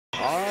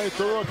All right,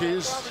 the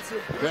rookies.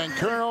 Van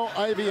Colonel,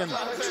 Ivy, and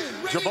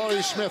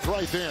Jabari Smith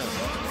right there.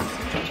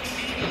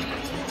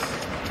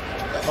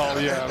 Oh,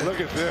 yeah, look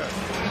at this.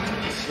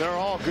 They're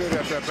all good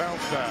at that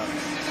bounce pass.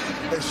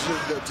 It's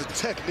just, the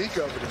technique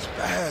of it is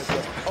bad.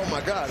 But, oh,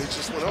 my God, it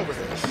just went over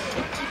here.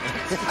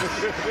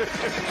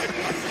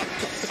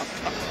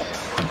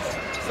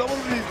 Some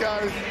of these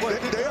guys,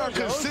 they are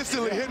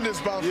consistently hitting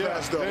this bounce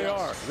pass, though. They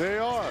are. They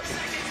are.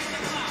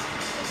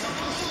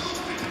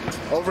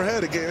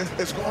 Overhead again.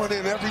 It's going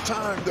in every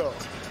time, though.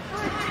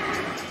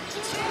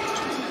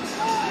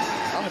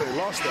 Oh, they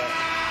lost that.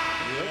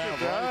 Yeah,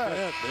 right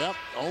there. Yep,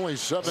 only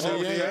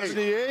 78.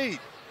 78.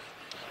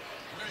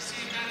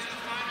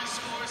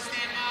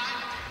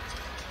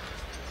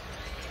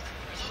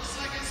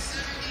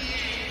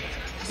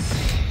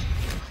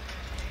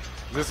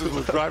 This is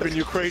what's driving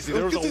you crazy.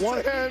 There was a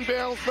one-hand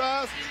bounce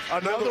pass,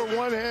 another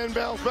one-hand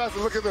bounce pass,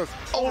 and look at this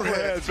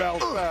overhead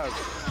bounce pass.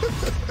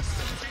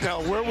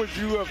 Now, where would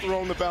you have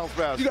thrown the bounce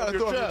pass? You got to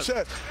throw it in the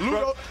chest.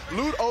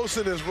 Lute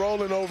Olson is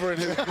rolling over in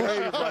his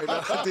grave right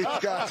now. These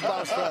guys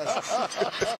bounce passes.